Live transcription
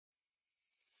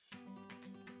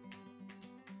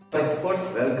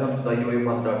Experts, welcome to the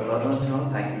UiPath channel.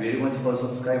 Thank you very much for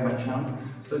subscribing my channel.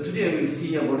 So today we will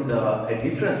see about the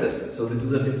differences. So this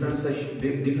is a difference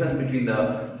between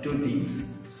the two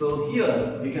things. So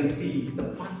here you can see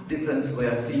the first difference we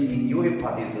are seeing in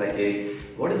UiPath is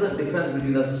what is the difference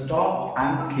between the stop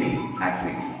and kill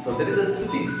activity. So there is a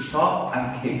two things, stop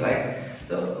and kill, right?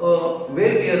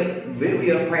 Where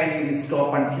we are finding the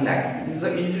stop and kill activity. These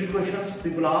are injury questions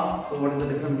people ask. So what is the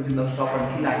difference between the stop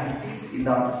and kill activities in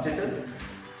the orchestrator?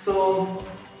 So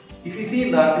if you see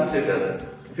in the orchestrator,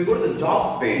 if you go to the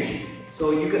jobs page,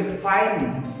 so you can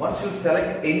find, once you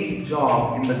select any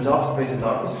job in the jobs page in the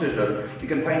orchestrator, you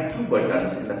can find two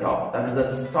buttons in the top. That is the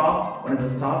stop, one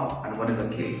is a stop and one is a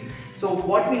kill. So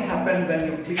what will happen when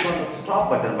you click on the stop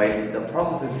button while the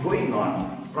process is going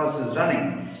on, process is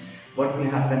running? What will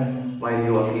happen while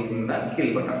you are clicking the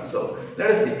kill button? So let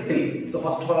us see kill. So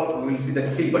first of all, we will see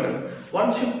the kill button.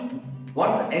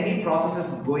 Once any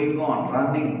process is going on,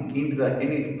 running into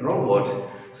any robot,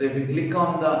 so if you click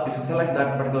on if you select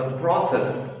that particular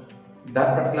process,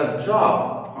 that particular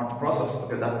job, not process,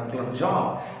 okay, that particular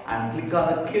job, and click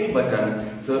on the kill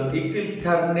button, so it will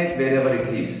terminate wherever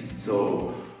it is.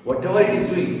 So whatever it is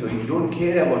doing, so you don't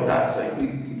care about that. So it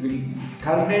will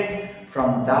terminate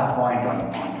from that point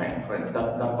on time, right?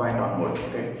 That point onwards,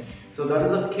 okay? So that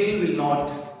is a kill will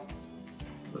not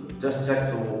just check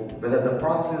so whether the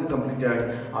process is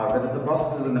completed or whether the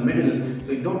process is in the middle,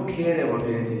 so you don't care about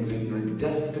anything, so it will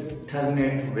just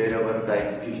terminate wherever the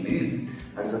execution is.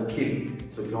 That is a kill.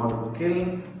 So if you want to kill,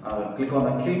 click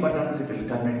on the kill button, so it will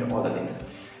terminate all the things.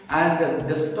 And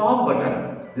the stop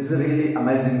button, this is a really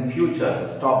amazing feature, the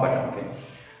stop button, okay?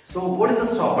 So what is the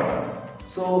stop button?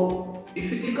 So if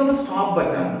you click on the stop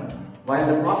button while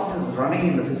the process is running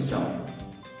in the system,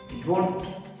 it won't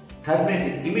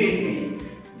terminate it immediately,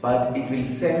 but it will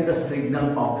send the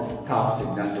signal of the stop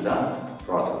signal to the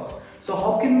process. So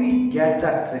how can we get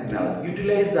that signal,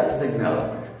 utilize that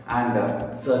signal,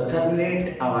 and so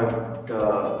terminate our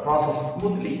process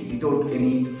smoothly without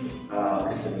any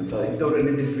disturbance, without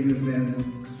any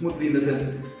disturbance, smoothly in the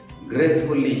sense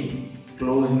gracefully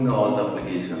closing all the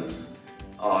applications,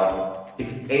 or if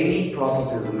any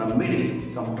process is in the middle,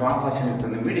 some transaction is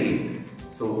in the middle,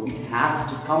 so it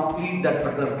has to complete that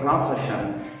particular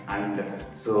transaction, and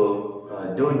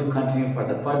so don't continue for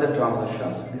the further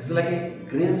transactions. This is like a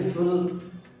graceful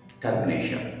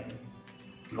termination.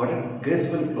 Got it?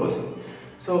 Graceful closing.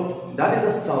 So that is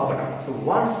the stop button. So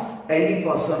once any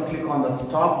person click on the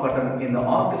stop button in the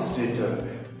orchestrator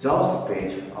jobs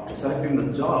page after selecting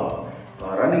the job,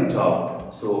 running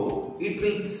job, so it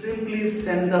will simply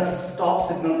send the stop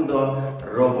signal to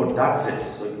the robot. That's it.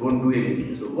 So it won't do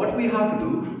anything. So what we have to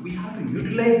do, we have to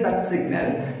utilize that signal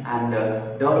and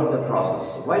develop the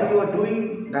process. So while you are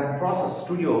doing that process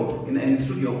in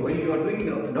studio, while you are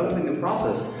developing the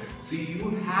process, so you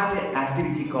have an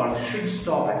activity called should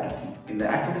stop activity. In the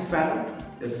activities panel,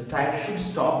 there's type should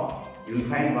stop. You will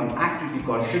find one activity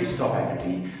called should stop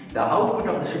activity. The output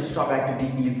of the should stop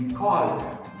activity is called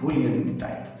Boolean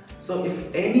type. So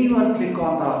if anyone click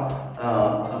on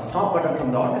the stop button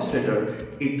from the orchestrator,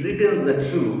 it returns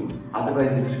the true,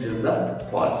 otherwise it returns the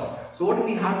false. So what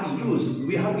we have to use,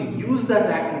 we have to use that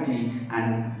activity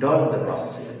and develop the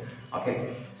process here.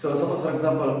 Okay. So suppose for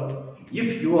example,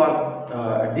 if you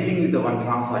are dealing with the one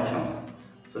transactions,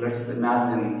 so let's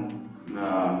imagine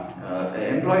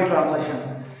employee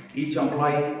transactions. Each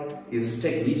employee is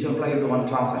taken, each employee is one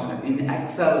transaction. In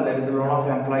Excel, there is a lot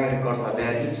of employee records are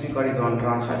there. Each record is one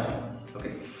transaction.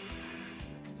 Okay.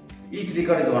 Each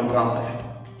record is one transaction.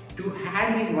 To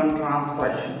handle one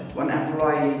transaction, one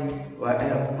employee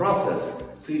process,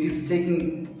 so it is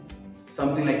taking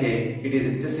something like it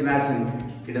is just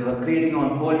imagine it is creating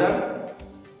one folder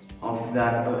of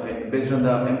that based on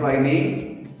the employee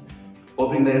name,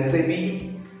 opening the SAP,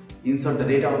 insert the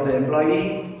data of the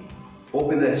employee,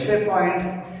 open the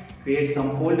SharePoint, create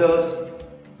some folders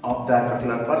of that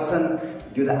particular person,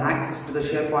 give the access to the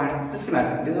SharePoint. Just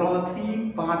imagine, these are all the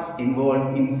three parts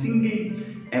involved in single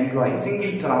employee,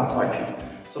 single transaction.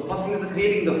 So first thing is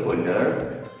creating the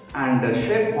folder and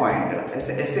SharePoint,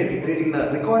 SAP, creating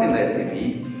the record in the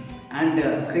SAP,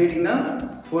 and creating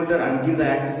the folder and give the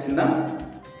access in the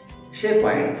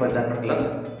SharePoint for that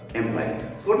particular employee.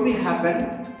 So what will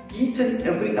happen? Each and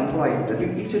every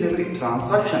employee, each and every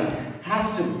transaction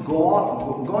has to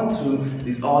go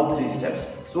through all three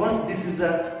steps. So once this is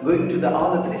going to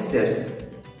all the three steps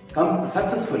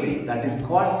successfully, that is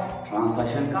called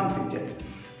transaction completed.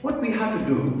 What we have to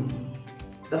do,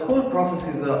 the whole process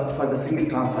is for the single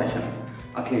transaction.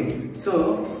 Okay,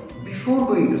 so before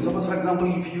going to, suppose for example,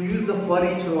 if you use the for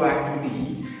each row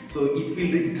activity, So it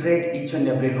will reiterate each and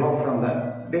every row from the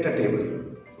data table.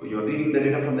 So you are reading the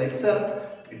data from the Excel,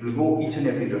 it will go each and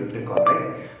every record,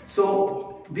 right?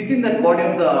 So within that body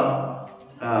of the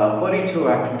for each row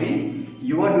activity,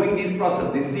 you are doing these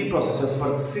three processes for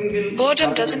the single.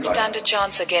 Boredom doesn't stand a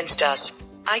chance against us.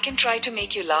 I can try to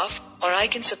make you laugh, or I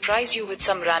can surprise you with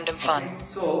some random fun. Okay.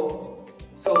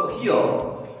 So here,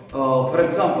 for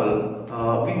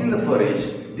example, within the for each,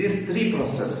 these three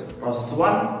processes, process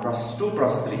 1, process 2,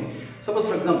 process 3. Suppose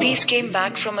for example, these came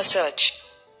back from a search.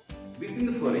 Within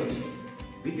the for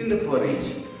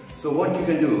each, so what you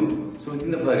can do, so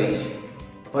within the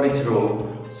for each row,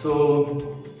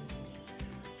 so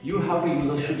you have to use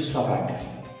a should stop activity.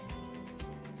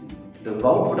 The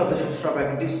output of the should stop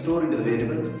activity is stored into the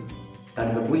variable, that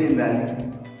is a boolean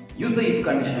value. Use the if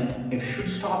condition. If should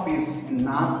stop is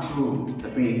not true,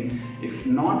 that means if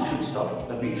not should stop,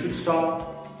 that means should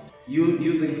stop. You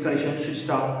use the if condition, should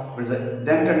stop. What is the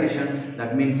then condition?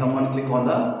 That means someone click on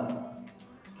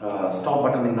the stop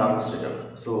button in the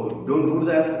orchestrator. So don't go to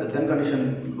the then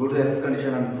condition, go to the else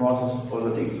condition and process all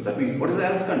the things. That means what is the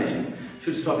else condition?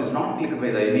 Should stop is not clicked by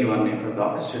anyone in front of the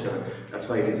orchestrator. That's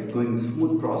why it is going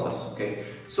smooth process. Okay.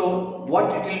 So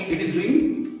what it is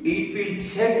doing? It will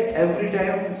check every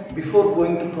time before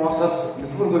going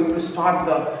to start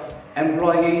the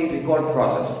employee record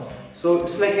process. So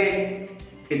it's like a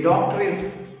doctor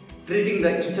is treating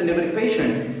each and every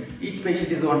patient. Each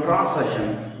patient is one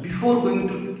transaction. Before going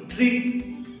to treat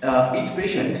each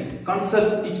patient,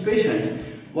 consult each patient,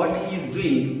 what he is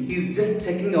doing, he is just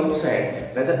checking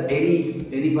outside whether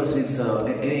any person is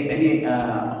any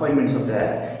appointments are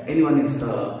there, anyone is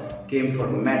came for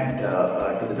med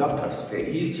to the doctors.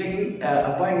 Okay, he is checking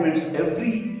appointments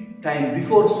every time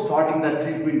before starting the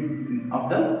treatment of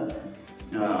the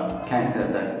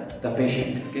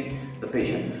patient. Okay, the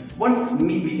patient. Once in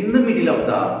the middle of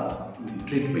the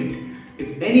treatment,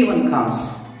 if anyone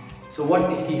comes, so what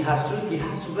he has to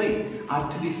wait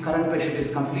until this current patient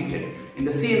is completed. In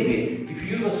the same way, if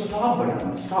you use a stop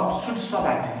button, should stop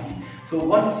activity. So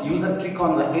once user click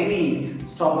on any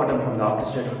stop button from the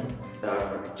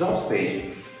orchestrator jobs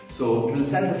page, so it will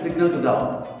send the signal to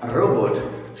the robot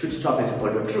should stop is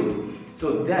equal to true.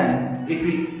 So then it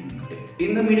will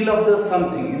in the middle of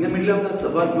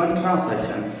one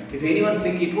transaction, if anyone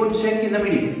click, it won't check in the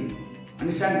middle.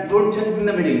 Understand? Don't check in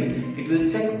the middle. It will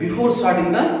check before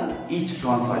starting each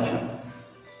transaction.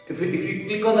 If you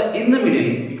click on in the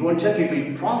middle, it won't check. It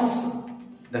will process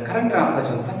the current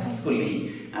transaction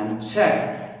successfully and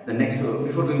check the next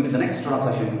before going to the next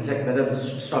transaction. To check whether the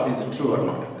stop is true or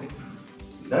not. Okay.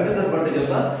 That is the advantage of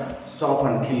the stop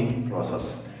and kill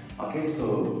process. Okay,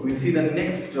 so we'll see the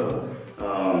next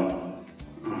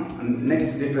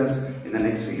difference in the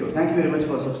next video. Thank you very much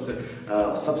for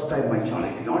subscribe my channel.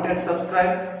 If you not yet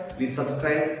subscribed, please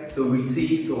subscribe. So we'll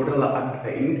see what are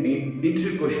the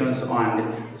interview questions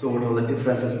and so what are the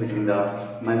differences between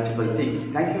the multiple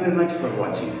things. Thank you very much for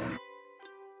watching.